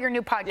talked about your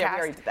new podcast. Yeah, we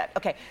already did that.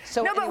 Okay.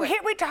 So no, but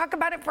can't we talk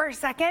about it for a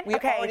second? We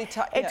already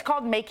talked. It's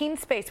called Making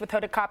Space with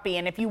Hoda Kotb.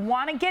 And if you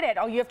want to get it,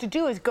 all you have to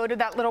do is go to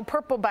that little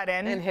purple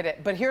button and hit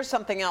it. But here's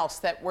something else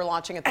that we're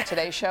launching at the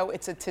Today Show.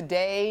 It's a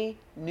Today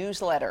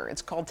newsletter.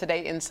 It's called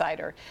Today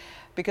Insider.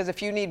 Because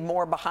if you need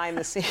more behind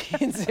the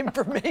scenes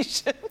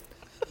information.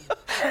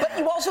 But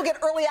you also get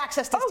early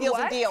access to Steals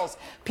and Deals.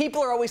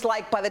 People are always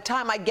like, by the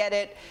time I get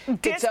it,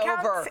 it's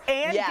over.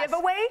 And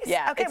giveaways?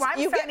 Yeah. Okay, well,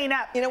 I'm signing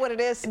up. You know what it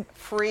is?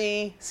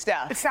 Free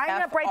stuff. Sign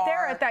up right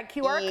there at that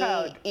QR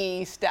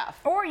code.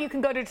 Stuff. Or you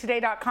can go to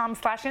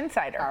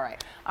today.com/insider. All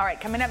right. All right,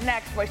 coming up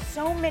next, why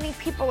so many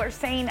people are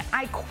saying,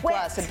 I quit.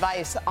 Plus,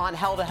 advice on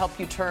how to help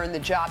you turn the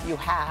job you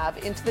have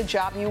into the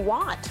job you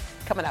want.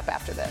 Coming up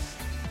after this.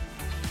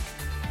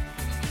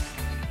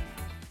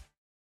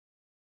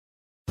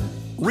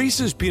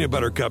 Reese's peanut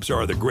butter cups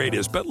are the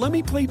greatest, but let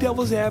me play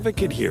devil's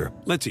advocate here.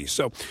 Let's see.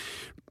 So,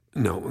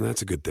 no,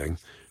 that's a good thing.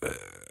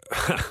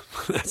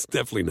 That's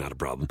definitely not a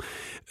problem.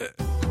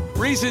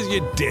 Reese's,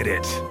 you did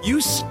it.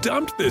 You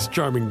stumped this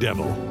charming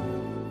devil.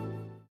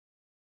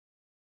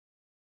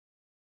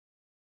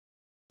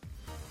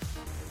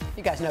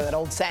 You guys know that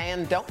old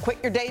saying, don't quit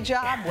your day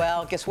job?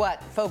 Well, guess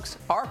what? Folks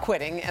are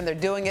quitting, and they're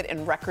doing it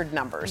in record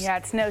numbers. Yeah,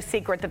 it's no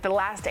secret that the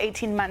last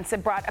 18 months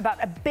have brought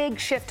about a big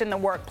shift in the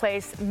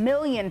workplace.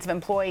 Millions of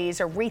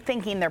employees are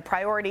rethinking their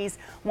priorities,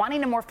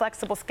 wanting a more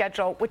flexible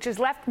schedule, which has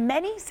left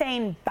many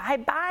saying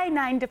bye-bye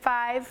 9 to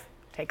 5.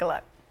 Take a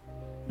look.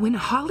 When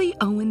Holly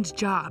Owen's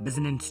job as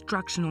an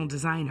instructional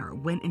designer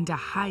went into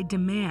high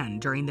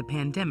demand during the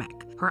pandemic,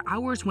 her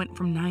hours went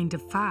from 9 to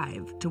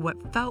 5 to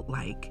what felt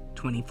like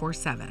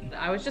 24/7.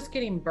 I was just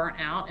getting burnt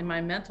out, and my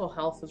mental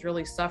health was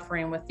really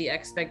suffering with the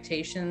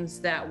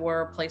expectations that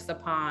were placed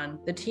upon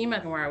the team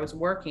where I was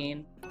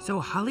working.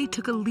 So Holly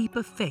took a leap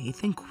of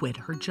faith and quit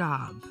her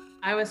job.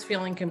 I was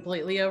feeling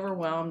completely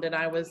overwhelmed, and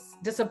I was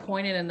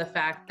disappointed in the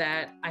fact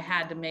that I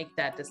had to make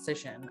that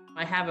decision.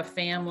 I have a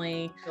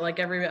family. Like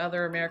every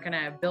other American,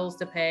 I have bills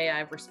to pay. I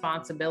have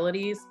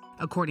responsibilities.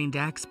 According to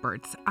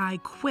experts, I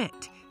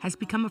quit has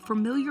become a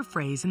familiar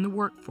phrase in the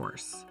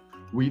workforce.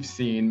 We've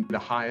seen the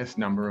highest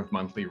number of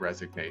monthly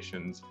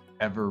resignations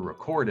ever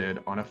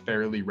recorded on a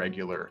fairly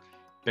regular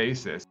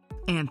basis.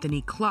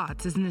 Anthony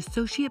Klotz is an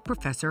associate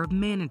professor of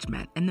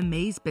management in the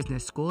Mays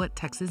Business School at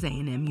Texas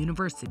A&M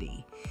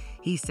University.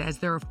 He says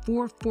there are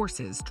 4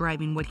 forces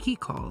driving what he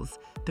calls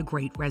the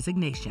Great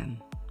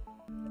Resignation.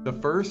 The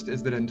first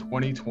is that in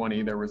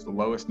 2020, there was the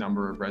lowest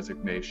number of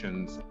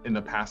resignations in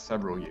the past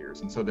several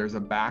years. And so there's a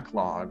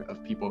backlog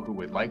of people who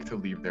would like to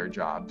leave their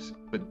jobs,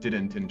 but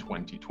didn't in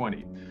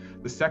 2020.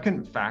 The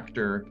second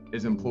factor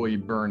is employee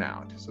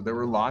burnout. So there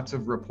were lots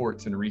of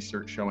reports and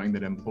research showing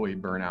that employee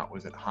burnout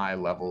was at high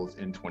levels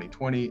in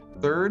 2020.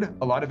 Third,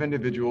 a lot of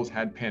individuals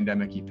had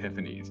pandemic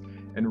epiphanies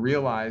and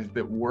realized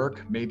that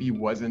work maybe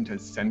wasn't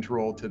as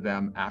central to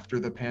them after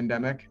the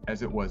pandemic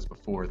as it was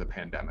before the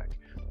pandemic.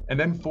 And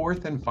then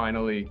fourth and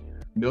finally,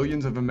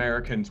 millions of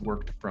Americans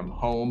worked from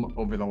home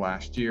over the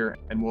last year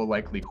and will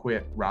likely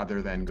quit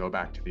rather than go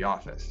back to the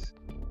office.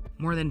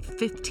 More than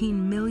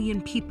 15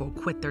 million people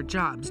quit their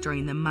jobs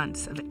during the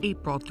months of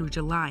April through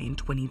July in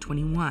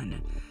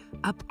 2021,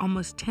 up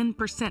almost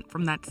 10%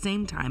 from that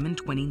same time in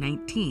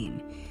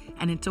 2019.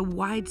 And it's a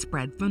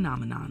widespread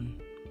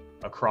phenomenon.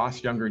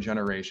 Across younger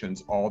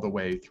generations all the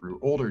way through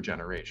older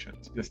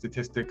generations. The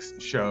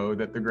statistics show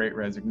that the Great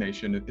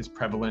Resignation is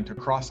prevalent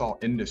across all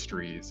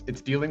industries. It's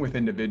dealing with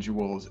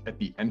individuals at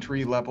the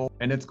entry level,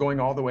 and it's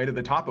going all the way to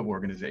the top of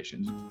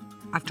organizations.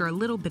 After a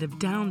little bit of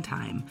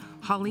downtime,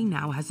 Holly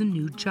now has a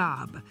new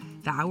job.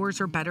 The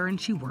hours are better and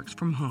she works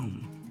from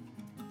home.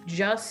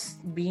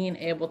 Just being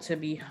able to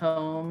be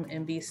home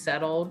and be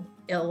settled,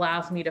 it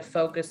allows me to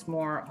focus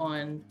more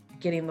on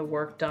getting the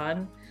work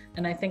done.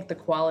 And I think the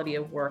quality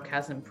of work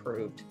has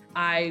improved.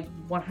 I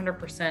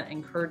 100%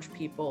 encourage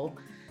people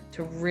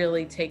to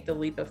really take the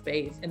leap of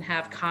faith and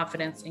have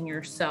confidence in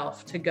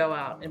yourself to go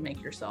out and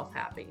make yourself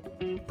happy.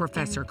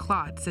 Professor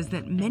Klotz says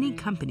that many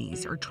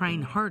companies are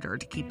trying harder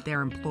to keep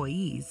their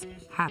employees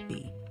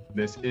happy.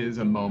 This is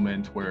a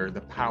moment where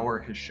the power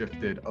has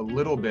shifted a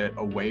little bit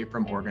away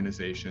from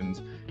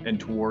organizations and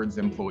towards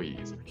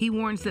employees. He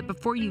warns that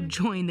before you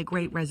join the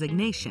Great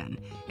Resignation,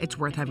 it's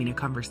worth having a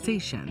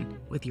conversation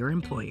with your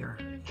employer.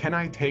 Can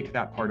I take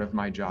that part of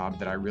my job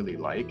that I really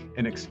like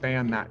and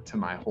expand that to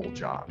my whole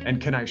job?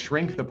 And can I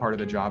shrink the part of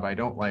the job I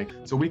don't like?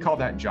 So we call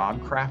that job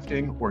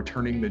crafting, or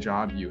turning the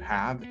job you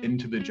have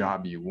into the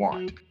job you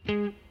want.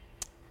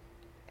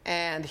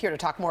 And here to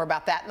talk more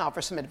about that and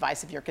offer some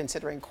advice if you're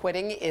considering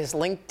quitting is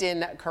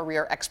LinkedIn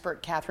career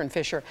expert Catherine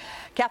Fisher.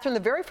 Catherine,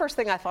 the very first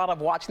thing I thought of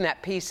watching that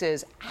piece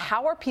is,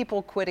 how are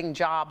people quitting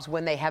jobs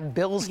when they have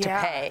bills to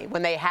pay,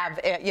 when they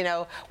have,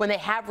 when they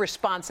have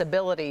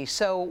responsibility?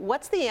 So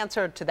what's the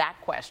answer to that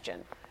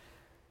question?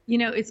 You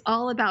know, it's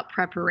all about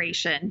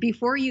preparation.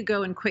 Before you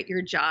go and quit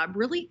your job,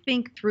 really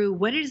think through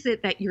what is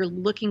it that you're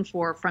looking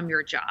for from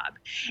your job.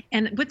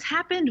 And what's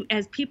happened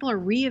as people are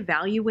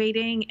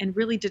reevaluating and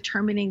really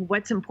determining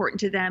what's important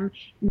to them,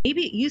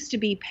 maybe it used to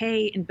be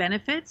pay and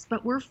benefits,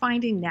 but we're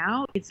finding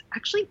now it's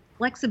actually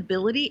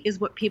flexibility is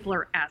what people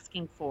are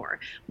asking for.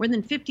 More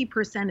than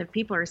 50% of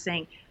people are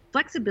saying,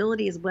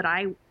 flexibility is what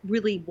I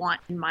really want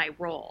in my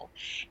role.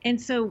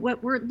 And so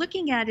what we're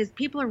looking at is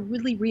people are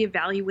really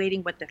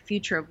reevaluating what the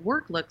future of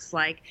work looks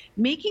like,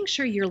 making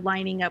sure you're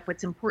lining up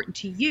what's important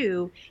to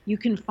you, you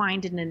can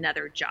find in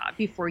another job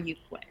before you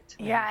quit.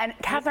 Yeah, and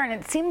Catherine,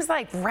 it seems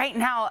like right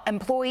now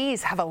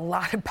employees have a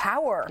lot of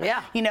power.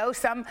 Yeah. You know,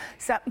 some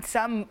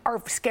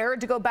are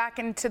scared to go back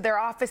into their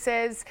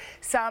offices.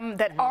 Some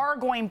that are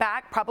going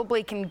back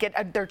probably can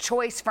get their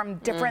choice from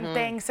different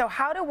things. So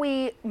how do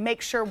we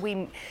make sure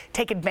we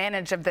take advantage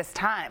of this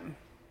time?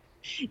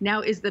 Now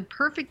is the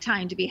perfect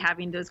time to be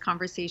having those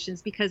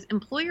conversations, because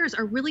employers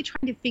are really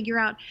trying to figure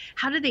out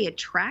how do they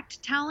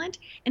attract talent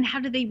and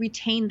how do they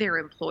retain their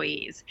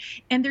employees.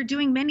 And they're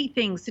doing many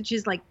things, such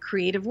as like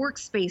creative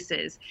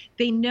workspaces.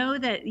 They know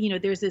that,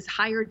 there's this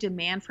higher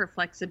demand for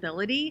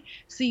flexibility.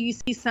 So you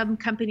see some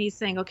companies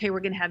saying, okay, we're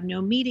going to have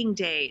no meeting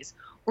days,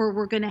 or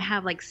we're going to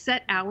have like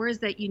set hours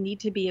that you need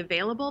to be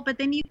available, but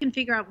then you can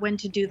figure out when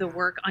to do the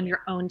work on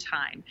your own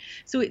time.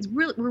 So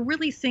we're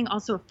really seeing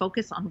also a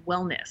focus on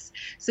wellness.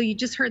 So you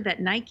just heard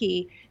that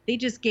Nike, they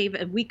just gave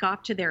a week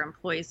off to their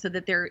employees so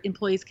that their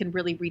employees can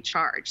really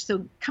recharge.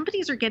 So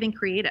companies are getting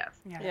creative.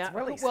 Yeah, it's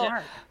really well,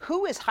 smart.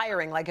 Who is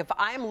hiring? Like if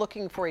I'm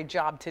looking for a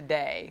job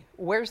today,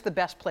 where's the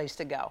best place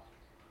to go?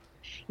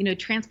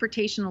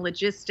 Transportation and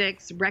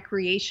logistics,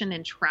 recreation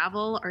and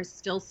travel are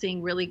still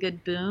seeing really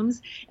good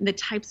booms. And the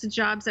types of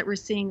jobs that we're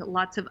seeing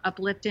lots of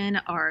uplift in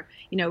are,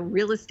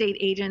 real estate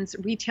agents,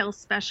 retail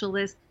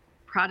specialists,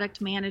 product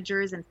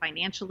managers, and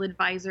financial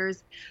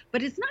advisors.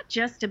 But it's not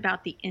just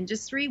about the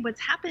industry. What's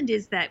happened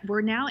is that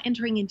we're now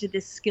entering into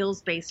this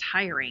skills-based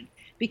hiring,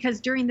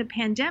 because during the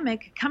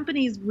pandemic,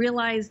 companies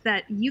realized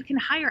that you can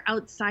hire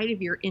outside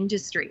of your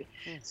industry.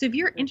 So if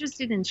you're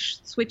interested in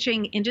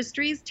switching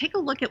industries, take a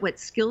look at what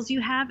skills you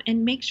have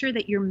and make sure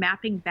that you're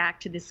mapping back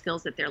to the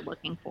skills that they're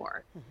looking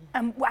for.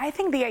 I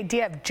think the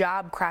idea of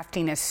job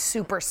crafting is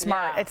super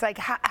smart. It's like,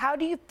 how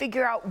do you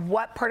figure out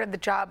what part of the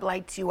job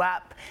lights you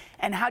up,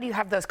 and how do you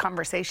have those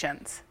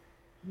conversations?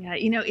 Yeah,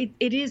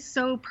 it is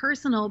so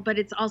personal, but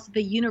it's also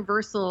the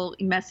universal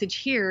message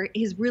here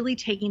is really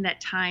taking that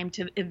time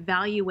to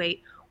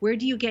evaluate, where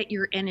do you get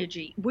your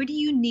energy? What do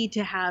you need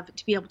to have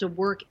to be able to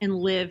work and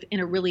live in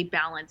a really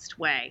balanced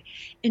way?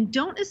 And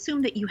don't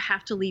assume that you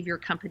have to leave your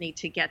company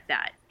to get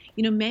that.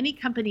 Many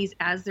companies,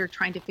 as they're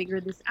trying to figure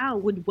this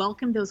out, would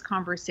welcome those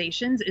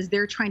conversations as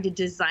they're trying to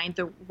design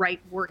the right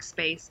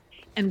workspace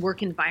and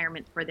work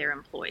environment for their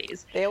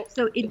employees.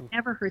 So it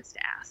never hurts to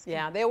ask.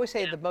 Yeah, they always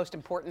say the most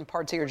important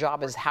parts of your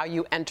job is how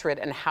you enter it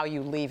and how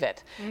you leave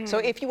it. So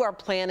if you are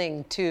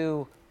planning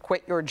to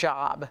quit your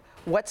job,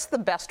 what's the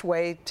best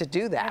way to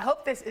do that? I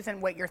hope this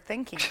isn't what you're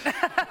thinking.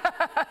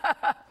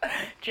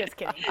 Just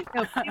kidding.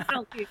 No, please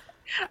don't do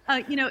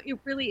that. It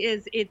really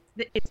is.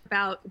 It's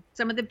about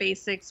some of the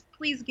basics.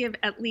 Please give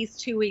at least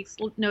 2 weeks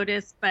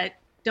notice, but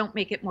don't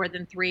make it more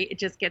than 3. It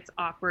just gets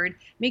awkward.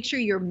 Make sure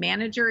your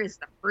manager is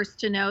the first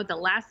to know. The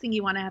last thing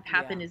you want to have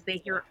happen is they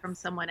hear it from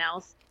someone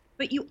else.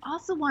 But you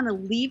also want to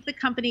leave the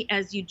company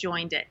as you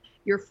joined it.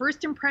 Your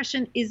first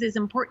impression is as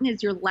important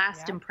as your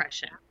last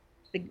impression.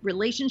 The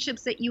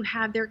relationships that you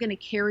have, they're going to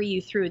carry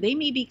you through. They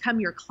may become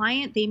your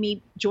client. They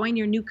may join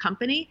your new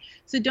company.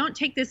 So don't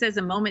take this as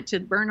a moment to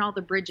burn all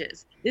the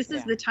bridges. This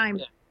is the time,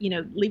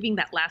 leaving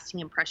that lasting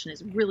impression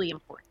is really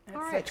important.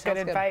 That's such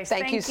good advice.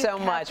 Thank you so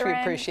much. We Catherine.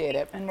 appreciate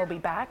it. And we'll be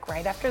back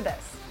right after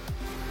this.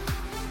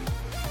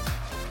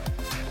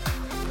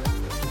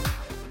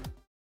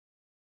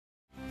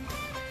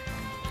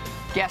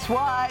 Guess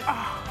what?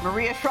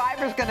 Maria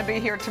Shriver's going to be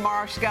here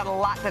tomorrow. She's got a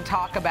lot to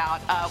talk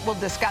about. We'll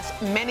discuss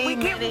many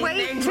We can't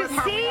wait things to with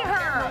her. see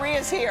her.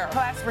 Maria's here.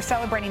 Plus, we're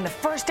celebrating the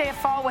first day of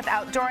fall with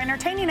outdoor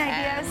entertaining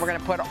ideas. And we're going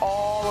to put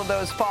all of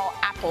those fall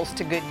apples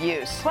to good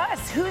use.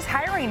 Plus, who's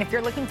hiring if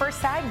you're looking for a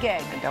side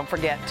gig? And don't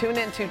forget, tune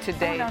into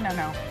today. Oh,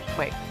 no.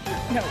 Wait.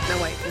 No,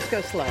 wait. Let's go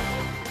slow.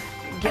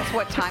 Guess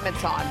what time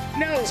it's on?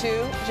 No.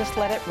 2, just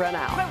let it run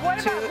out. But what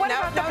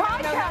about the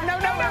podcast? No.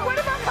 What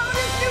about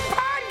Hoda's new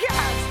podcast?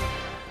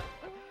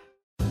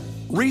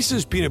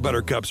 Reese's peanut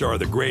butter cups are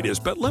the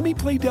greatest, but let me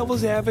play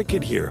devil's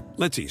advocate here.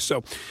 Let's see.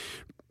 So,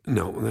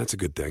 no, that's a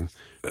good thing.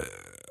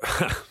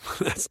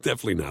 That's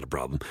definitely not a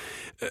problem.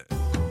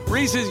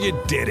 Reese's, you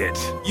did it.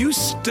 You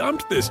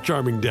stumped this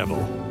charming devil.